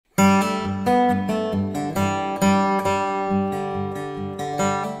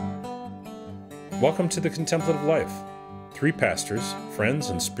Welcome to the Contemplative Life. Three pastors, friends,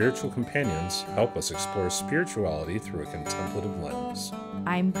 and spiritual companions help us explore spirituality through a contemplative lens.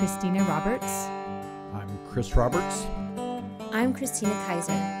 I'm Christina Roberts. I'm Chris Roberts. I'm Christina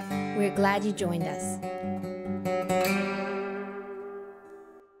Kaiser. We're glad you joined us.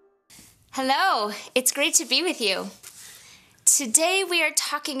 Hello, it's great to be with you. Today we are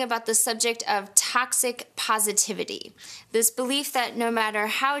talking about the subject of toxic positivity, this belief that no matter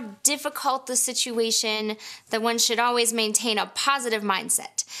how difficult the situation, that one should always maintain a positive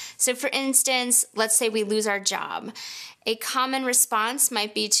mindset. So for instance, let's say we lose our job. A common response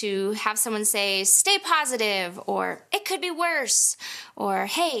might be to have someone say, stay positive, or it could be worse, or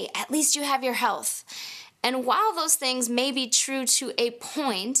hey, at least you have your health. And while those things may be true to a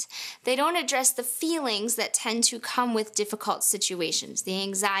point, they don't address the feelings that tend to come with difficult situations, the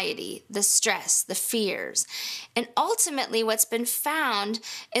anxiety, the stress, the fears. And ultimately, what's been found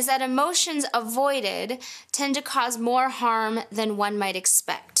is that emotions avoided tend to cause more harm than one might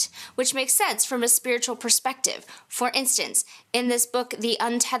expect, which makes sense from a spiritual perspective. For instance, in this book, The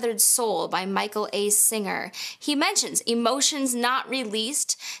Untethered Soul by Michael A. Singer, he mentions emotions not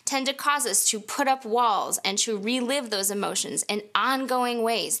released tend to cause us to put up walls and to relive those emotions in ongoing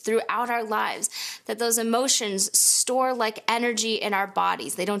ways throughout our lives, that those emotions store like energy in our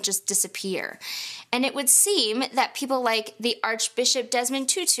bodies. They don't just disappear. And it would seem that people like the Archbishop Desmond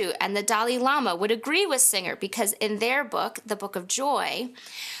Tutu and the Dalai Lama would agree with Singer, because in their book, The Book of Joy,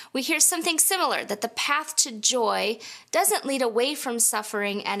 we hear something similar, that the path to joy doesn't lead away from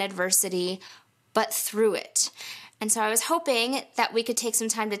suffering and adversity, but through it. And so I was hoping that we could take some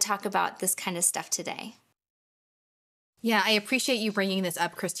time to talk about this kind of stuff today. Yeah, I appreciate you bringing this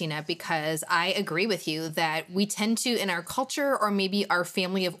up, Christina, because I agree with you that we tend to, in our culture or maybe our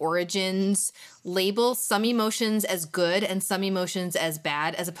family of origins, label some emotions as good and some emotions as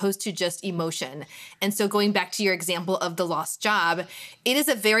bad, as opposed to just emotion. And so going back to your example of the lost job, it is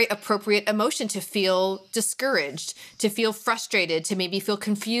a very appropriate emotion to feel discouraged, to feel frustrated, to maybe feel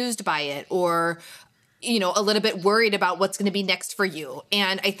confused by it, or a little bit worried about what's going to be next for you.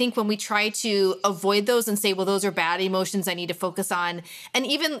 And I think when we try to avoid those and say, well, those are bad emotions I need to focus on. And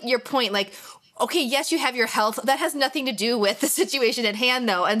even your point, like, okay, yes, you have your health. That has nothing to do with the situation at hand,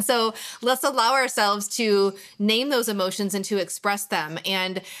 though. And so let's allow ourselves to name those emotions and to express them.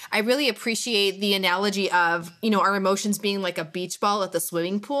 And I really appreciate the analogy of, our emotions being like a beach ball at the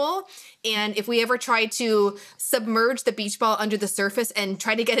swimming pool. And if we ever try to submerge the beach ball under the surface and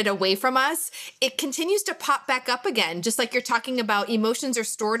try to get it away from us, it continues to pop back up again. Just like you're talking about, emotions are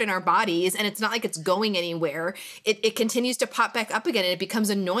stored in our bodies and it's not like it's going anywhere. It continues to pop back up again and it becomes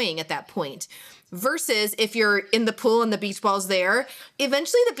annoying at that point. Versus if you're in the pool and the beach ball's there,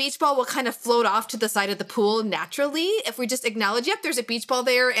 eventually the beach ball will kind of float off to the side of the pool naturally. If we just acknowledge, yep, there's a beach ball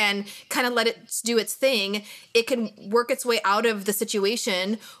there and kind of let it do its thing, it can work its way out of the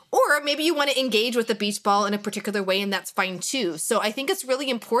situation. Or maybe you want to engage with the beach ball in a particular way, and that's fine too. So I think it's really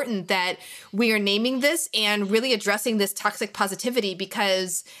important that we are naming this and really addressing this toxic positivity,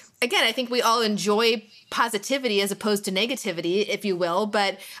 because again, I think we all enjoy positivity as opposed to negativity, if you will,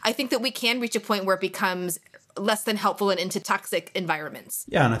 but I think that we can reach a point where it becomes less than helpful and into toxic environments.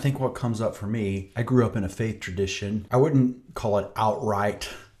 Yeah, and I think what comes up for me, I grew up in a faith tradition. I wouldn't call it outright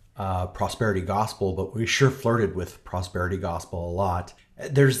prosperity gospel, but we sure flirted with prosperity gospel a lot.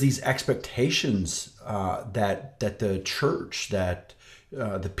 There's these expectations that the church, that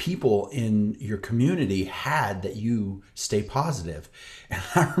the people in your community had, that you stay positive. And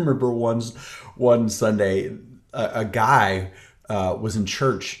I remember one Sunday, a guy was in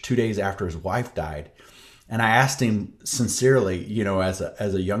church 2 days after his wife died. And I asked him sincerely, as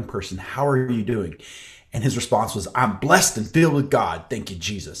a young person, how are you doing? And his response was, I'm blessed and filled with God. Thank you,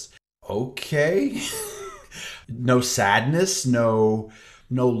 Jesus. Okay. No sadness, no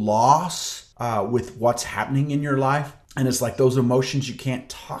loss with what's happening in your life. And it's like those emotions you can't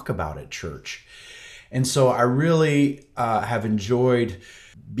talk about at church. And so I really have enjoyed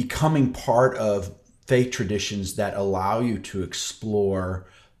becoming part of faith traditions that allow you to explore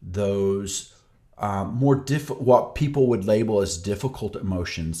those what people would label as difficult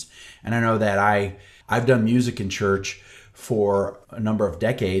emotions. And I know that I've done music in church for a number of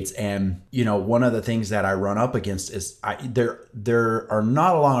decades. And, one of the things that I run up against is there are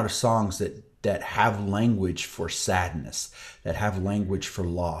not a lot of songs that have language for sadness, that have language for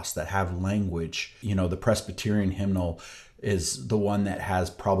loss, that have language. The Presbyterian hymnal is the one that has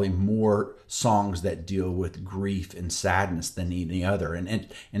probably more songs that deal with grief and sadness than any other. And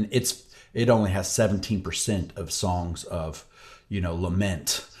it only has 17% of songs of,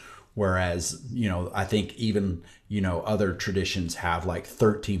 lament Whereas, I think even, other traditions have like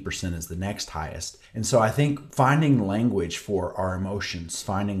 13% is the next highest. And so I think finding language for our emotions,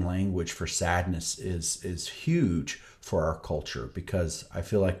 finding language for sadness is huge for our culture, because I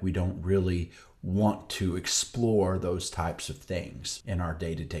feel like we don't really want to explore those types of things in our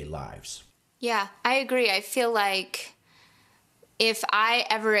day-to-day lives. Yeah, I agree. I feel like if I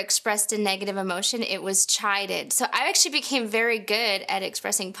ever expressed a negative emotion, it was chided. So I actually became very good at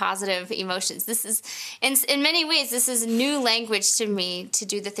expressing positive emotions. This is, in many ways, this is new language to me to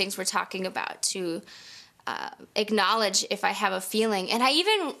do the things we're talking about, to acknowledge if I have a feeling. And I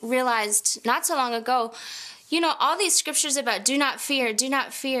even realized not so long ago, all these scriptures about do not fear,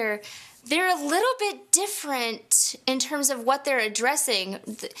 they're a little bit different in terms of what they're addressing.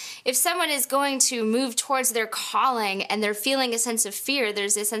 If someone is going to move towards their calling and they're feeling a sense of fear,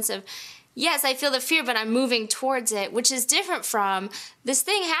 there's a sense of, yes, I feel the fear, but I'm moving towards it, which is different from this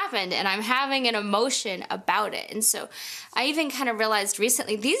thing happened and I'm having an emotion about it. And so I even kind of realized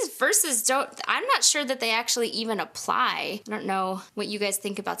recently these verses I'm not sure that they actually even apply. I don't know what you guys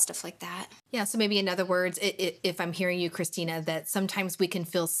think about stuff like that. Yeah, so maybe in other words, if I'm hearing you, Christina, that sometimes we can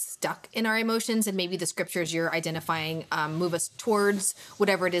feel stuck in our emotions, and maybe the scriptures you're identifying move us towards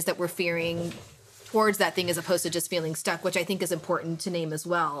whatever it is that we're fearing, towards that thing, as opposed to just feeling stuck, which I think is important to name as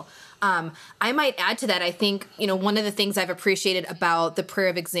well. I might add to that, I think, one of the things I've appreciated about the prayer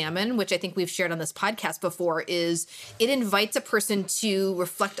of Examen, which I think we've shared on this podcast before, is it invites a person to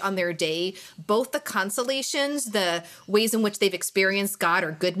reflect on their day, both the consolations, the ways in which they've experienced God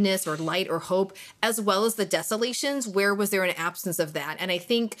or goodness or light or hope, as well as the desolations. Where was there an absence of that? And I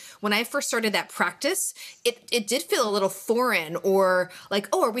think when I first started that practice, it did feel a little foreign, or like,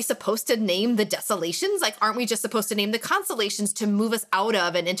 oh, are we supposed to name the desolations? Like, aren't we just supposed to name the consolations to move us out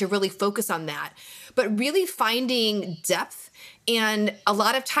of and to really focus on that? But really finding depth, and a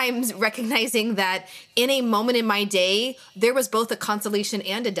lot of times recognizing that in a moment in my day, there was both a consolation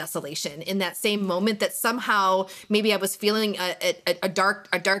and a desolation in that same moment, that somehow maybe I was feeling a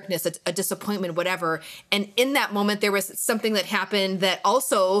darkness, a disappointment, whatever. And in that moment, there was something that happened that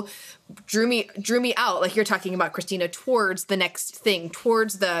also drew me out, like you're talking about, Christina, towards the next thing,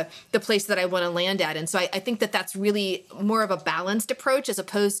 towards the place that I want to land at. And so I think that that's really more of a balanced approach, as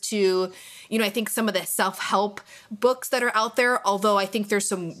opposed to, I think some of the self-help books that are out there, although I think there's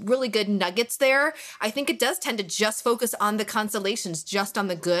some really good nuggets there, I think it does tend to just focus on the consolations, just on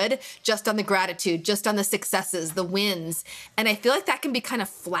the good, just on the gratitude, just on the successes, the wins. And I feel like that can be kind of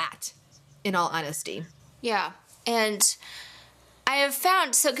flat, in all honesty. Yeah. And I have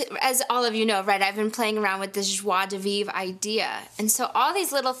found, so as all of you know, right, I've been playing around with this joie de vivre idea. And so all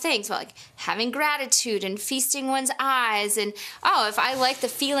these little things, like having gratitude and feasting one's eyes, and, oh, if I like the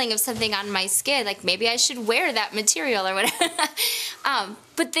feeling of something on my skin, like maybe I should wear that material or whatever.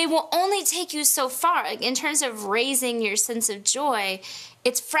 But they will only take you so far. Like, in terms of raising your sense of joy,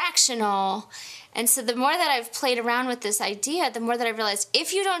 it's fractional. And so the more that I've played around with this idea, the more that I've realized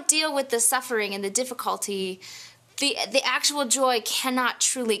if you don't deal with the suffering and the difficulty, the actual joy cannot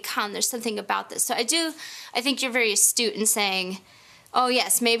truly come. There's something about this. So I think you're very astute in saying, oh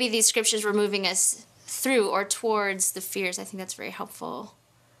yes, maybe these scriptures were moving us through or towards the fears. I think that's very helpful.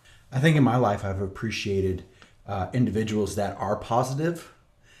 I think in my life I've appreciated individuals that are positive,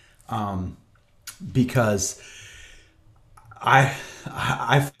 because I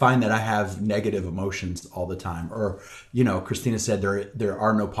find that I have negative emotions all the time. Or, Christina said there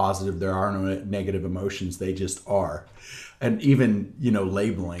are no positive, there are no negative emotions. They just are. And even,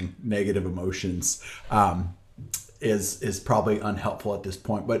 labeling negative emotions is probably unhelpful at this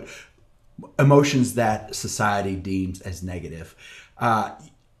point. But emotions that society deems as negative. I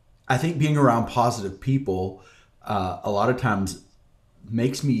think being around positive people a lot of times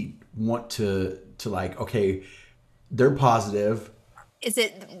makes me want to like, okay, they're positive. Is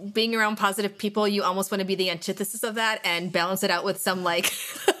it being around positive people, you almost want to be the antithesis of that and balance it out with some like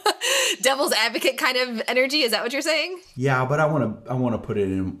devil's advocate kind of energy? Is that what you're saying? Yeah, but I want to put it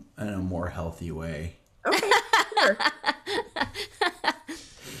in a more healthy way. Okay, sure.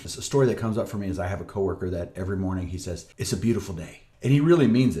 It's a story that comes up for me is I have a coworker that every morning he says, "It's a beautiful day." And he really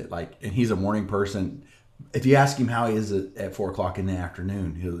means it. And he's a morning person. If you ask him how he is at 4:00 in the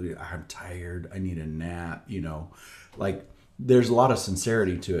afternoon, he'll be, "I'm tired. I need a nap." There's a lot of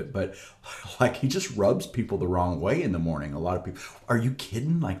sincerity to it, but he just rubs people the wrong way in the morning. A lot of people, are you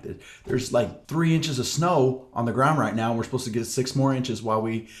kidding? There's 3 inches of snow on the ground right now. And we're supposed to get 6 more inches while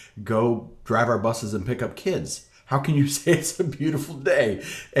we go drive our buses and pick up kids. How can you say it's a beautiful day?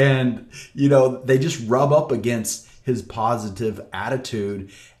 And, they just rub up against his positive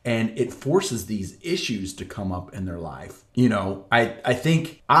attitude, and it forces these issues to come up in their life. I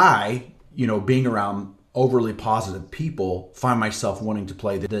think being around overly positive people, find myself wanting to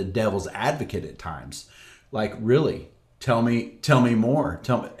play the devil's advocate at times. Like, really, tell me more.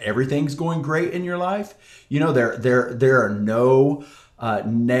 Tell me everything's going great in your life. There are no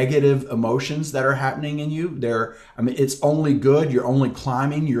negative emotions that are happening in you. It's only good. You're only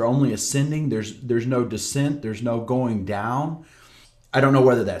climbing. You're only ascending. There's no descent. There's no going down. I don't know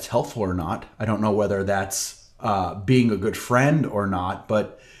whether that's helpful or not. I don't know whether that's being a good friend or not.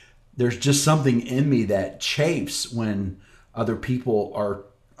 But there's just something in me that chafes when other people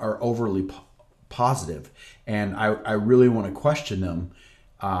are overly positive, and I really want to question them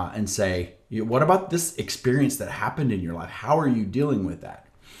and say, what about this experience that happened in your life? How are you dealing with that?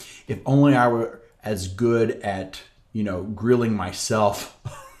 If only I were as good at grilling myself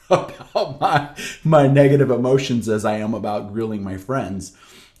about my negative emotions as I am about grilling my friends.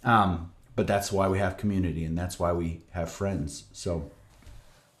 But that's why we have community, and that's why we have friends. So.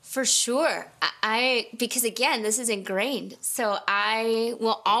 For sure. Because again, this is ingrained. So I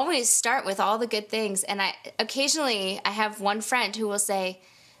will always start with all the good things. And occasionally I have one friend who will say,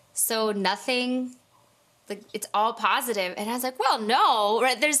 so nothing, it's all positive. And I was like, well, no,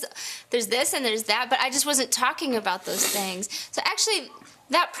 right? There's this and there's that, but I just wasn't talking about those things. So actually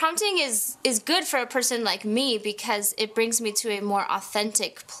that prompting is good for a person like me, because it brings me to a more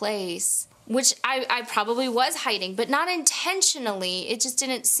authentic place, which I probably was hiding, but not intentionally. It just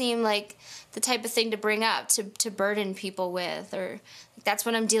didn't seem like the type of thing to bring up, to burden people with, or that's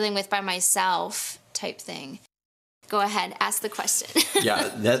what I'm dealing with by myself type thing. Go ahead, ask the question. Yeah,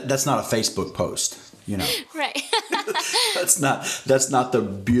 that's not a Facebook post, Right. That's not the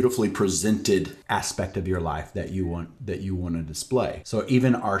beautifully presented aspect of your life that you want to display. So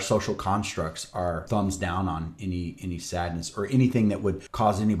even our social constructs are thumbs down on any sadness or anything that would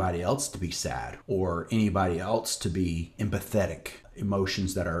cause anybody else to be sad or anybody else to be empathetic.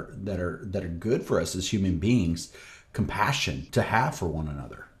 Emotions that are good for us as human beings, compassion to have for one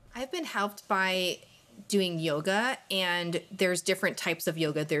another. I've been helped by doing yoga, and there's different types of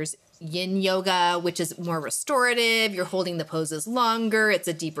yoga. There's yin yoga, which is more restorative. You're holding the poses longer. It's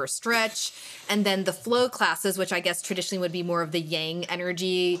a deeper stretch. And then the flow classes, which I guess traditionally would be more of the yang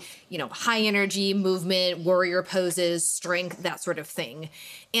energy, high energy movement, warrior poses, strength, that sort of thing.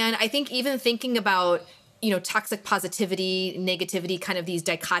 And I think even thinking about toxic positivity, negativity, kind of these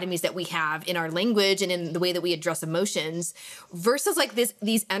dichotomies that we have in our language and in the way that we address emotions versus like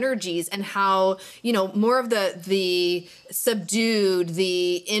these energies, and how, more of the subdued,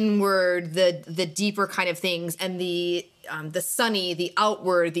 the inward, the deeper kind of things, and the sunny, the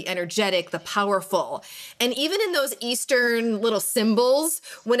outward, the energetic, the powerful. And even in those Eastern little symbols,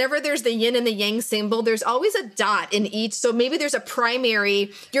 whenever there's the yin and the yang symbol, there's always a dot in each. So maybe there's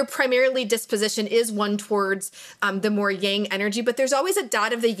your primarily disposition is one towards the more yang energy, but there's always a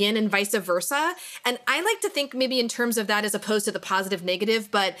dot of the yin and vice versa. And I like to think maybe in terms of that as opposed to the positive negative,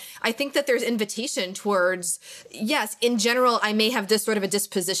 but I think that there's invitation towards, yes, in general, I may have this sort of a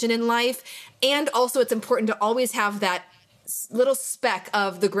disposition in life. And also it's important to always have that little speck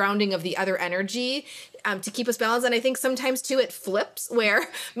of the grounding of the other energy to keep us balanced. And I think sometimes too it flips, where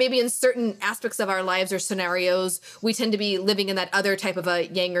maybe in certain aspects of our lives or scenarios we tend to be living in that other type of a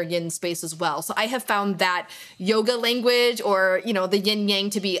yang or yin space as well. So I have found that yoga language or the yin yang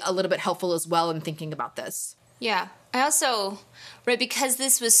to be a little bit helpful as well in thinking about this. Yeah. I also, right, because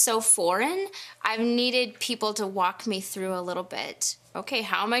this was so foreign, I've needed people to walk me through a little bit. Okay,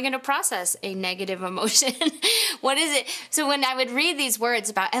 how am I going to process a negative emotion? What is it? So when I would read these words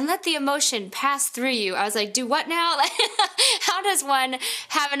about, and let the emotion pass through you, I was like, do what now? Like, how does one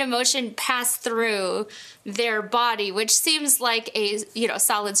have an emotion pass through their body, which seems like a,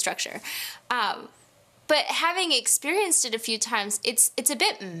 solid structure. But having experienced it a few times, it's a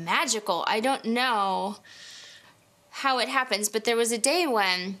bit magical. I don't know how it happens, but there was a day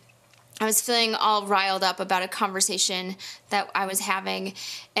when I was feeling all riled up about a conversation that I was having,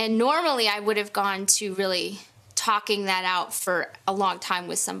 and normally I would have gone to really talking that out for a long time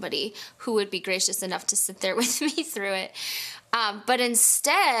with somebody who would be gracious enough to sit there with me through it. But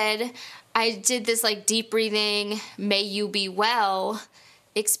instead, I did this like deep breathing, may you be well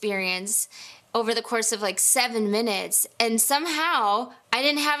experience over the course of like 7 minutes, and somehow I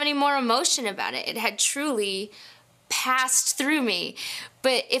didn't have any more emotion about it. It had truly passed through me.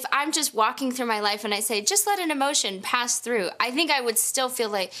 But if I'm just walking through my life and I say, just let an emotion pass through, I think I would still feel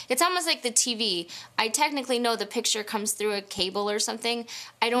like, it's almost like the TV. I technically know the picture comes through a cable or something.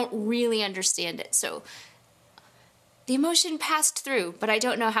 I don't really understand it. So the emotion passed through, but I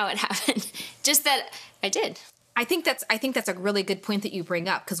don't know how it happened. Just that I did. I think that's a really good point that you bring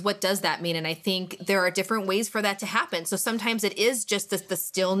up, because what does that mean? And I think there are different ways for that to happen. So sometimes it is just the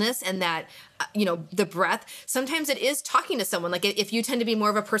stillness and that, the breath. Sometimes it is talking to someone. Like if you tend to be more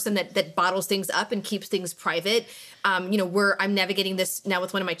of a person that bottles things up and keeps things private, I'm navigating this now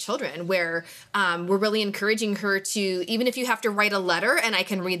with one of my children where we're really encouraging her to, even if you have to write a letter and I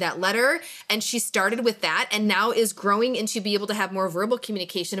can read that letter, and she started with that and now is growing into be able to have more verbal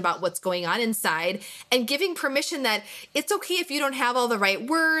communication about what's going on inside, and giving permission that it's okay if you don't have all the right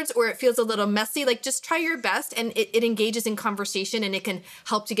words or it feels a little messy. Like just try your best, and it engages in conversation and it can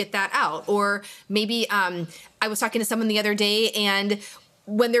help to get that out. Or maybe I was talking to someone the other day, and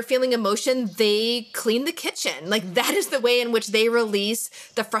when they're feeling emotion, they clean the kitchen. Like that is the way in which they release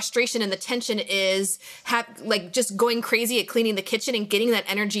the frustration and the tension, is just going crazy at cleaning the kitchen and getting that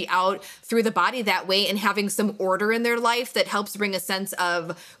energy out through the body that way, and having some order in their life that helps bring a sense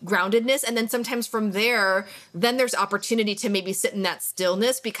of groundedness. And then sometimes from there, then there's opportunity to maybe sit in that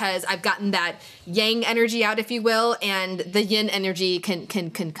stillness, because I've gotten that yang energy out, if you will, and the yin energy can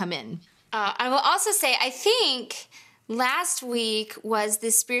come in. I will also say, I think last week was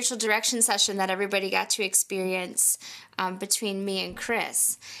the spiritual direction session that everybody got to experience between me and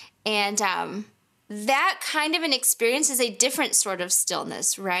Chris. And that kind of an experience is a different sort of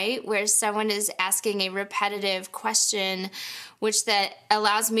stillness, right? Where someone is asking a repetitive question, which that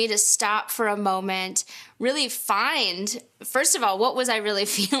allows me to stop for a moment, really find, first of all, what was I really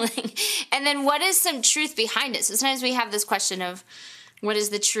feeling? And then what is some truth behind it? So sometimes we have this question of, what is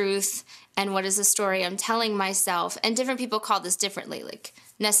the truth and what is the story I'm telling myself? And different people call this differently, like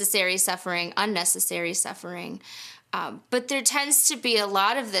necessary suffering, unnecessary suffering. But there tends to be a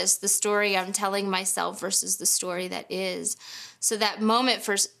lot of this, the story I'm telling myself versus the story that is. So that moment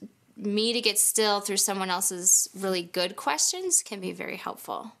for me to get still through someone else's really good questions can be very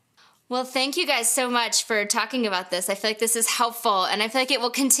helpful. Well, thank you guys so much for talking about this. I feel like this is helpful, and I feel like it will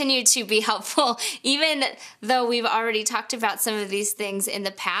continue to be helpful. Even though we've already talked about some of these things in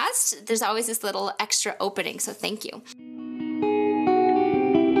the past, there's always this little extra opening, so thank you.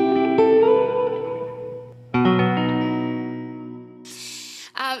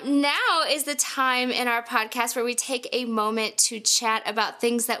 Now is the time in our podcast where we take a moment to chat about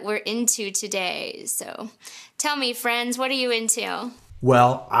things that we're into today. So tell me, friends, what are you into?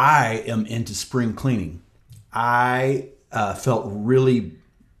 Well, I am into spring cleaning. I felt really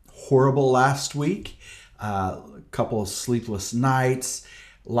horrible last week. A couple of sleepless nights,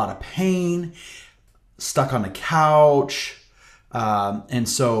 a lot of pain, stuck on the couch. And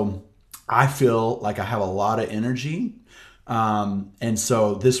so I feel like I have a lot of energy. And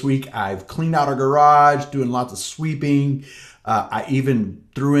so this week I've cleaned out our garage, doing lots of sweeping. I even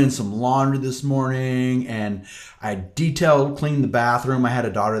threw in some laundry this morning, and I cleaned the bathroom. I had a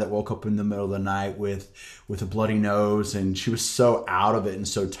daughter that woke up in the middle of the night with a bloody nose, and she was so out of it and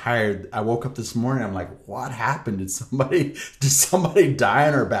so tired. I woke up this morning, I'm like, what happened? Did somebody die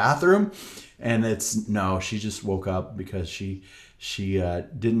in her bathroom? And no, she just woke up because she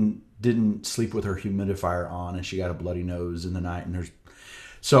didn't sleep with her humidifier on, and she got a bloody nose in the night. And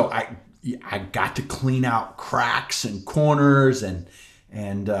so I got to clean out cracks and corners, and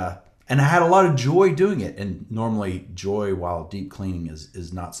I had a lot of joy doing it. And normally joy while deep cleaning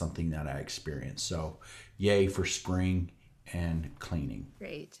is not something that I experience. So yay for spring and cleaning.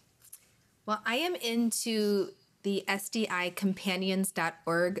 Great. Well, I am into the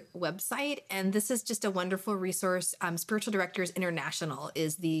SDIcompanions.org website, and this is just a wonderful resource. Spiritual Directors International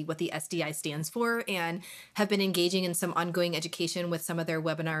is what the SDI stands for, and have been engaging in some ongoing education with some of their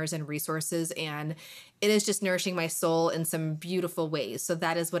webinars and resources, and it is just nourishing my soul in some beautiful ways. So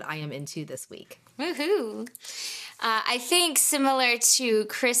that is what I am into this week. Woohoo! I think similar to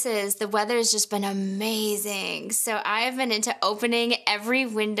Chris's, the weather has just been amazing. So I have been into opening every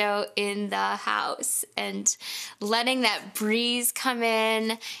window in the house and letting that breeze come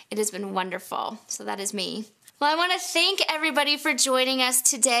in. It has been wonderful. So that is me. Well, I want to thank everybody for joining us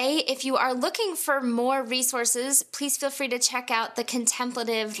today. If you are looking for more resources, please feel free to check out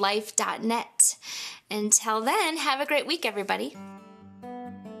thecontemplativelife.net. Until then, have a great week, everybody.